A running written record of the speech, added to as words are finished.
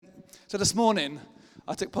So this morning,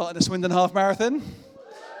 I took part in the Swindon Half Marathon.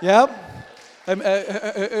 Yep. Who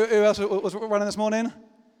else was running this morning?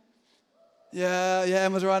 Yeah,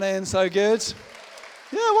 Emma's running, so good.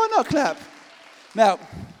 Yeah, why not clap? Now,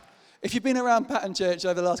 if you've been around Pattern Church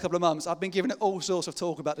over the last couple of months, I've been giving all sorts of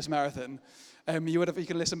talk about this marathon. You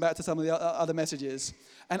can listen back to some of the other messages.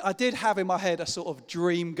 And I did have in my head a sort of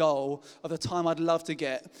dream goal of the time I'd love to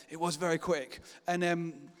get. It was very quick.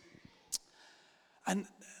 And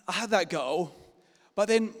I had that goal, but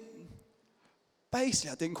then basically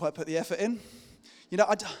I didn't quite put the effort in. You know,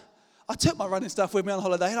 I took my running stuff with me on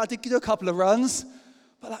holiday, and I did do a couple of runs,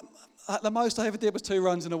 but at the most I ever did was 2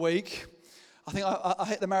 runs in a week. I think I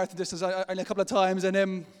hit the marathon distance only a couple of times,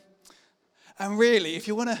 and really, if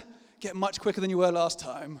you want to get much quicker than you were last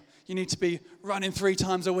time, you need to be running 3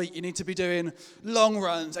 times a week. You need to be doing long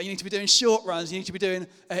runs, and you need to be doing short runs. You need to be doing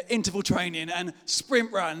interval training and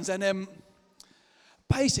sprint runs, and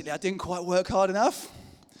basically, I didn't quite work hard enough.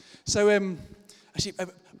 So, actually,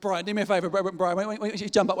 Brian, do me a favour. Brian, why don't you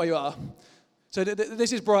jump up where you are? So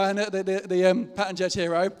this is Brian, the Pattern Church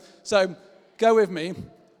hero. So go with me.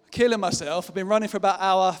 Killing myself. I've been running for about an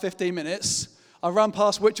hour, 15 minutes. I run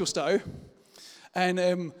past Wichelstow.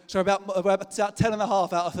 And so about 10 and a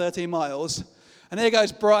half out of 13 miles. And there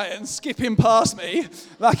goes Brian skipping past me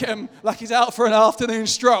like he's out for an afternoon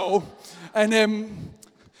stroll. And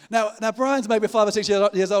now Brian's maybe 5 or 6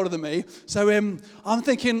 years older than me. So I'm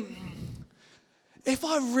thinking, if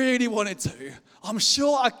I really wanted to, I'm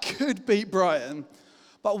sure I could beat Brian.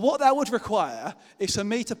 But what that would require is for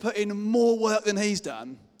me to put in more work than he's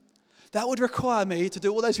done. That would require me to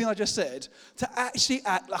do all those things I just said, to actually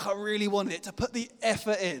act like I really wanted it, to put the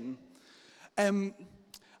effort in.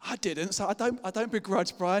 I didn't, so I don't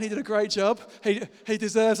begrudge Brian. He did a great job. He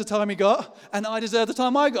deserves the time he got, and I deserve the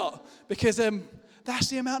time I got, because that's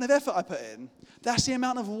the amount of effort I put in. That's the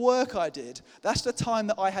amount of work I did. That's the time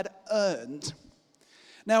that I had earned.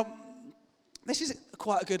 Now, this is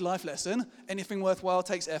quite a good life lesson. Anything worthwhile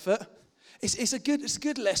takes effort. It's a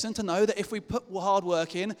good lesson to know that if we put hard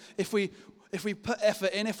work in, if we put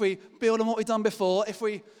effort in, if we build on what we've done before, if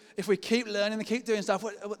we keep learning and keep doing stuff,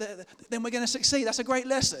 then we're going to succeed. That's a great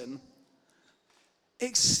lesson.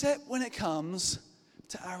 Except when it comes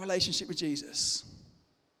to our relationship with Jesus.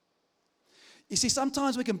 You see,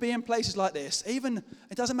 sometimes we can be in places like this. Even,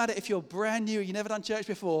 it doesn't matter if you're brand new, you've never done church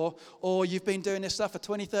before, or you've been doing this stuff for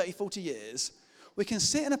 20, 30, 40 years. We can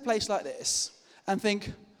sit in a place like this and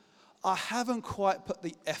think, I haven't quite put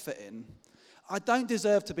the effort in. I don't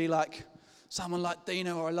deserve to be like someone like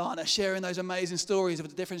Dina or Alana, sharing those amazing stories of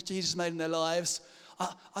the difference Jesus made in their lives.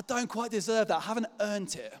 I don't quite deserve that. I haven't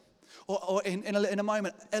earned it. Or in a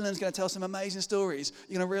moment, Ellen's going to tell some amazing stories.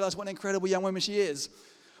 You're going to realize what an incredible young woman she is.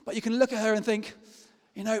 But you can look at her and think,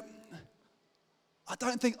 you know, I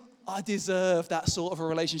don't think I deserve that sort of a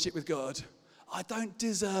relationship with God. I don't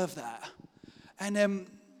deserve that. And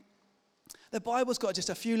the Bible's got just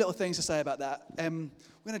a few little things to say about that. We're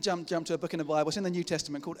going to jump to a book in the Bible. It's in the New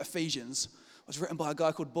Testament called Ephesians. It was written by a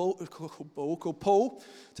guy called Paul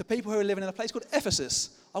to people who are living in a place called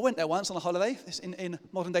Ephesus. I went there once on a holiday. It's in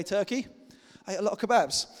modern-day Turkey. I ate a lot of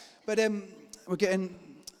kebabs. But we're getting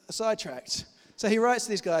sidetracked. So he writes to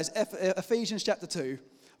these guys, Ephesians chapter 2,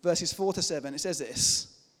 verses 4 to 7. It says this.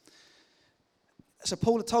 So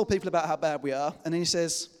Paul told people about how bad we are, and then he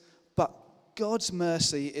says, but God's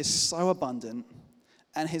mercy is so abundant,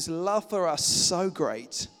 and his love for us so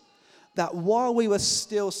great, that while we were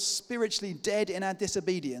still spiritually dead in our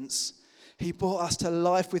disobedience, he brought us to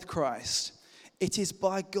life with Christ. It is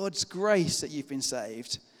by God's grace that you've been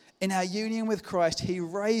saved. In our union with Christ, he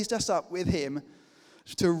raised us up with him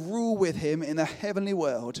to rule with him in the heavenly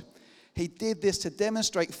world. He did this to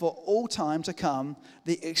demonstrate for all time to come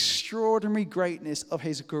the extraordinary greatness of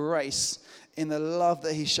his grace in the love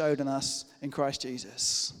that he showed in us in Christ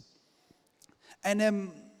Jesus.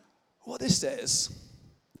 And what this says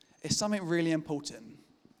is something really important.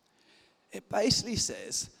 It basically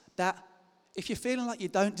says that if you're feeling like you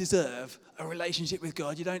don't deserve a relationship with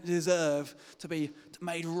God, you don't deserve to be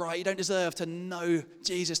made right, you don't deserve to know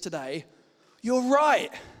Jesus today, you're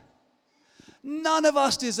right. None of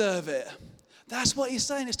us deserve it. That's what he's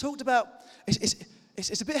saying. It's talked about,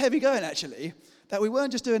 it's a bit heavy going actually, that we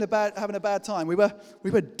weren't just having a bad time. We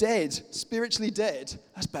were dead, spiritually dead.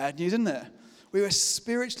 That's bad news, isn't it? We were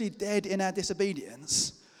spiritually dead in our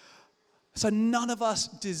disobedience. So none of us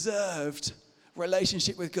deserved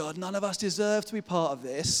relationship with God. None of us deserved to be part of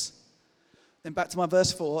this. Then back to my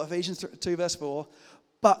verse 4, Ephesians 2 verse 4.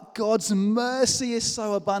 But God's mercy is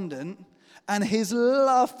so abundant, and his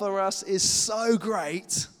love for us is so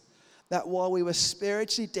great, that while we were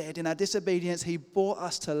spiritually dead in our disobedience, he brought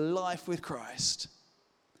us to life with Christ.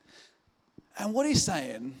 And what he's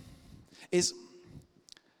saying is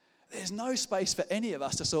there's no space for any of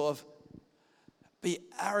us to sort of be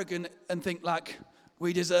arrogant and think like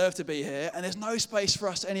we deserve to be here. And there's no space for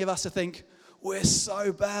us, any of us, to think we're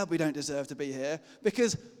so bad we don't deserve to be here,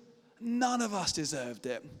 because none of us deserved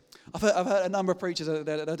it. I've heard a number of preachers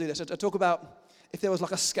that do this. I talk about if there was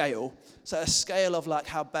like a scale, so a scale of like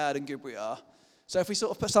how bad and good we are. So if we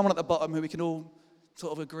sort of put someone at the bottom who we can all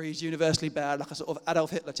sort of agree is universally bad, like a sort of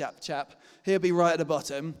Adolf Hitler chap, he'll be right at the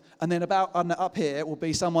bottom. And then about up here will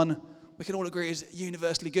be someone we can all agree is a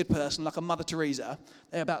universally good person, like a Mother Teresa.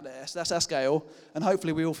 They're about there. So that's our scale. And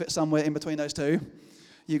hopefully we all fit somewhere in between those two.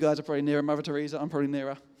 You guys are probably nearer Mother Teresa. I'm probably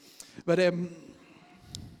nearer. But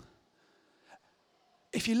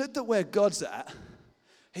if you looked at where God's at,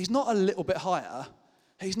 he's not a little bit higher.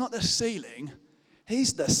 He's not the ceiling.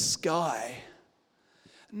 He's the sky.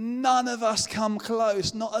 None of us come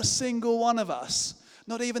close. Not a single one of us.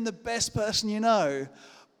 Not even the best person you know.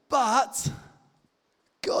 But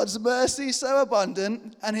God's mercy is so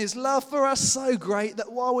abundant and his love for us so great that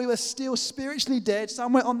while we were still spiritually dead,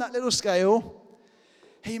 somewhere on that little scale,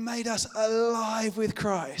 he made us alive with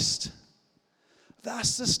Christ.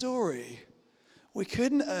 That's the story. We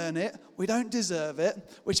couldn't earn it. We don't deserve it,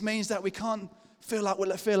 which means that we can't feel like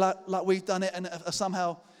we've done it and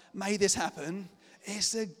somehow made this happen.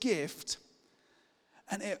 It's a gift,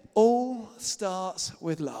 and it all starts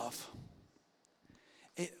with love.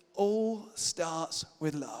 It all starts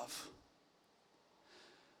with love.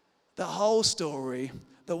 The whole story,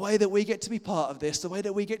 the way that we get to be part of this, the way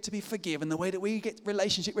that we get to be forgiven, the way that we get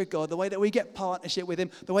relationship with God, the way that we get partnership with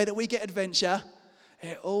him, the way that we get adventure,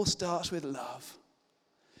 it all starts with love.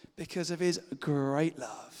 Because of his great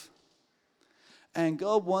love. And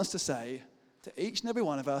God wants to say to each and every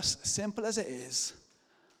one of us, simple as it is,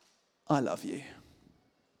 I love you.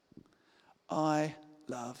 I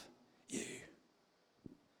love you.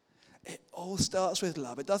 It all starts with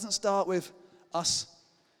love. It doesn't start with us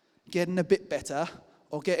getting a bit better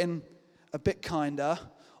or getting a bit kinder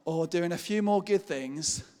or doing a few more good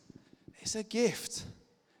things. It's a gift.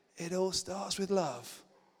 It all starts with love.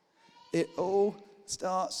 It all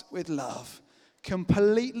starts with love,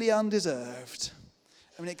 completely undeserved.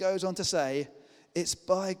 And it goes on to say, it's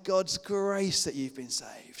by God's grace that you've been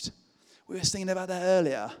saved. We were singing about that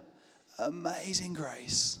earlier. Amazing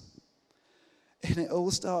grace. And it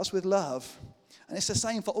all starts with love. And it's the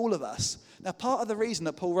same for all of us. Now, part of the reason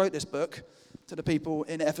that Paul wrote this book to the people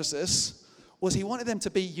in Ephesus was he wanted them to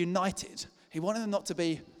be united. He wanted them not to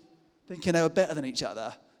be thinking they were better than each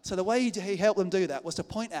other. So the way he helped them do that was to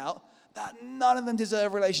point out that none of them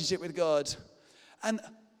deserve a relationship with God. And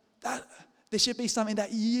that this should be something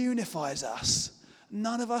that unifies us.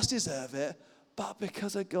 None of us deserve it, but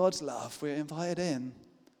because of God's love, we're invited in.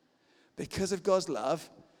 Because of God's love,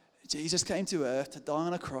 Jesus came to earth to die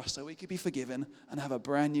on a cross so we could be forgiven and have a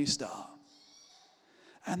brand new start.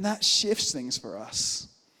 And that shifts things for us.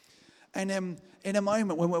 And in a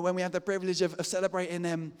moment when we have the privilege of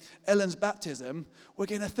celebrating Ellen's baptism, we're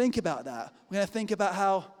going to think about that. We're going to think about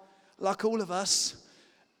how, like all of us,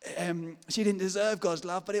 she didn't deserve God's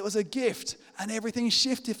love, but it was a gift, and everything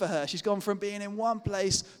shifted for her. She's gone from being in one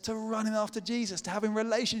place to running after Jesus, to having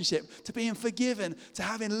relationship, to being forgiven, to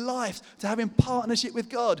having life, to having partnership with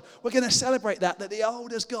God. We're going to celebrate that the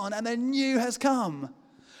old has gone and the new has come.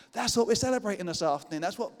 That's what we're celebrating this afternoon.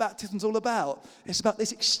 That's what baptism's all about. It's about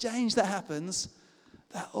this exchange that happens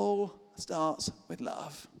that all starts with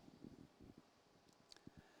love.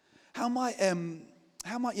 How might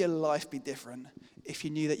your life be different if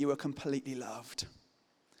you knew that you were completely loved?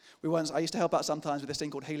 I used to help out sometimes with this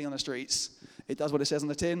thing called Healing on the Streets. It does what it says on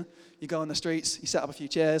the tin. You go on the streets, you set up a few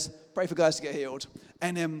chairs, pray for guys to get healed.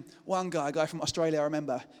 And one guy, a guy from Australia, I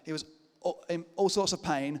remember, he was in all sorts of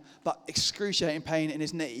pain, but excruciating pain in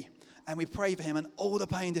his knee. And we prayed for him and all the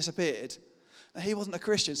pain disappeared. Now, he wasn't a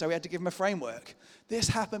Christian, so we had to give him a framework. This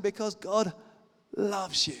happened because God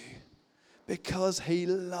loves you. Because he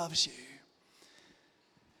loves you.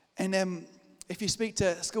 And if you speak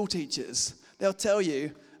to school teachers, they'll tell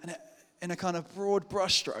you, in a kind of broad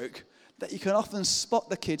brushstroke, that you can often spot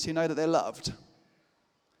the kids who know that they're loved,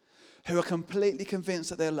 who are completely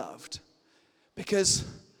convinced that they're loved, because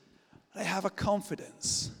they have a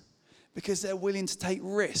confidence, because they're willing to take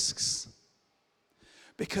risks,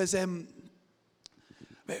 because they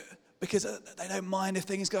don't mind if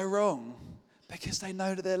things go wrong, because they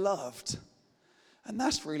know that they're loved. And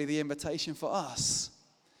that's really the invitation for us.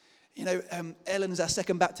 Ellen's our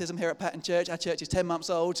second baptism here at Patton Church. Our church is 10 months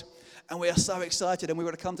old, and we are so excited, and we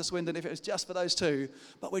would have come to Swindon if it was just for those two,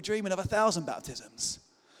 but we're dreaming of 1,000 baptisms.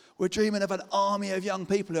 We're dreaming of an army of young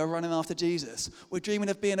people who are running after Jesus. We're dreaming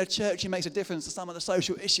of being a church who makes a difference to some of the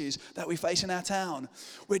social issues that we face in our town.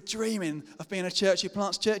 We're dreaming of being a church who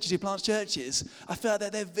plants churches. I feel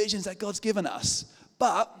like they're visions that God's given us.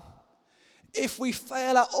 But if we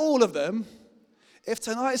fail at all of them, if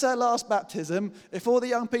tonight's our last baptism, if all the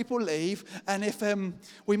young people leave, and if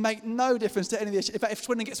we make no difference to any of this, in fact, if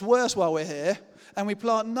Swindon gets worse while we're here, and we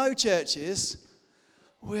plant no churches,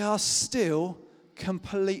 we are still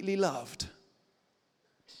completely loved.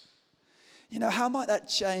 How might that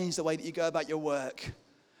change the way that you go about your work?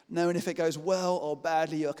 Knowing if it goes well or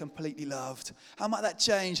badly, you're completely loved. How might that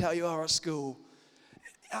change how you are at school?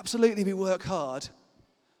 Absolutely, we work hard,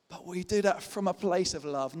 but we do that from a place of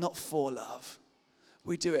love, not for love.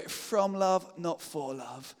 We do it from love, not for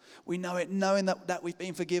love. We know it knowing that we've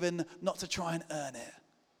been forgiven, not to try and earn it.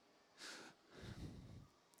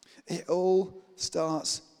 It all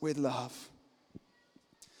starts with love.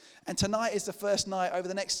 And tonight is the first night over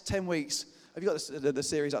the next 10 weeks. Have you got the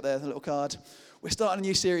series up there, the little card? We're starting a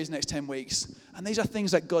new series next 10 weeks. And these are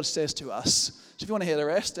things that God says to us. So if you want to hear the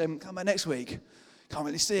rest, come back next week. Can't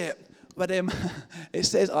really see it. But it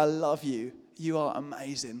says, I love you. You are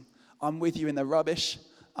amazing. I'm with you in the rubbish.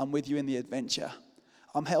 I'm with you in the adventure.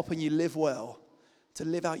 I'm helping you live well, to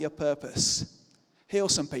live out your purpose. Heal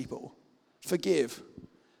some people. Forgive.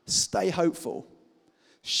 Stay hopeful.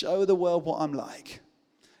 Show the world what I'm like.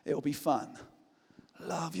 It will be fun.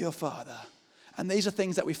 Love your Father. And these are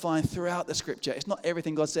things that we find throughout the scripture. It's not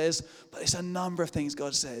everything God says, but it's a number of things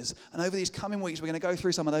God says. And over these coming weeks, we're going to go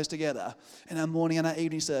through some of those together in our morning and our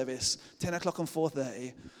evening service, 10 o'clock and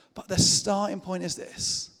 4:30. But the starting point is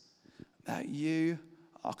this, that you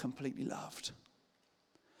are completely loved.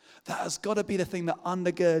 That has got to be the thing that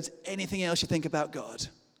undergirds anything else you think about God.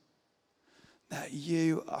 That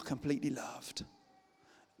you are completely loved.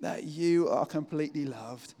 That you are completely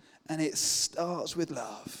loved. And it starts with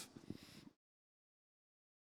love.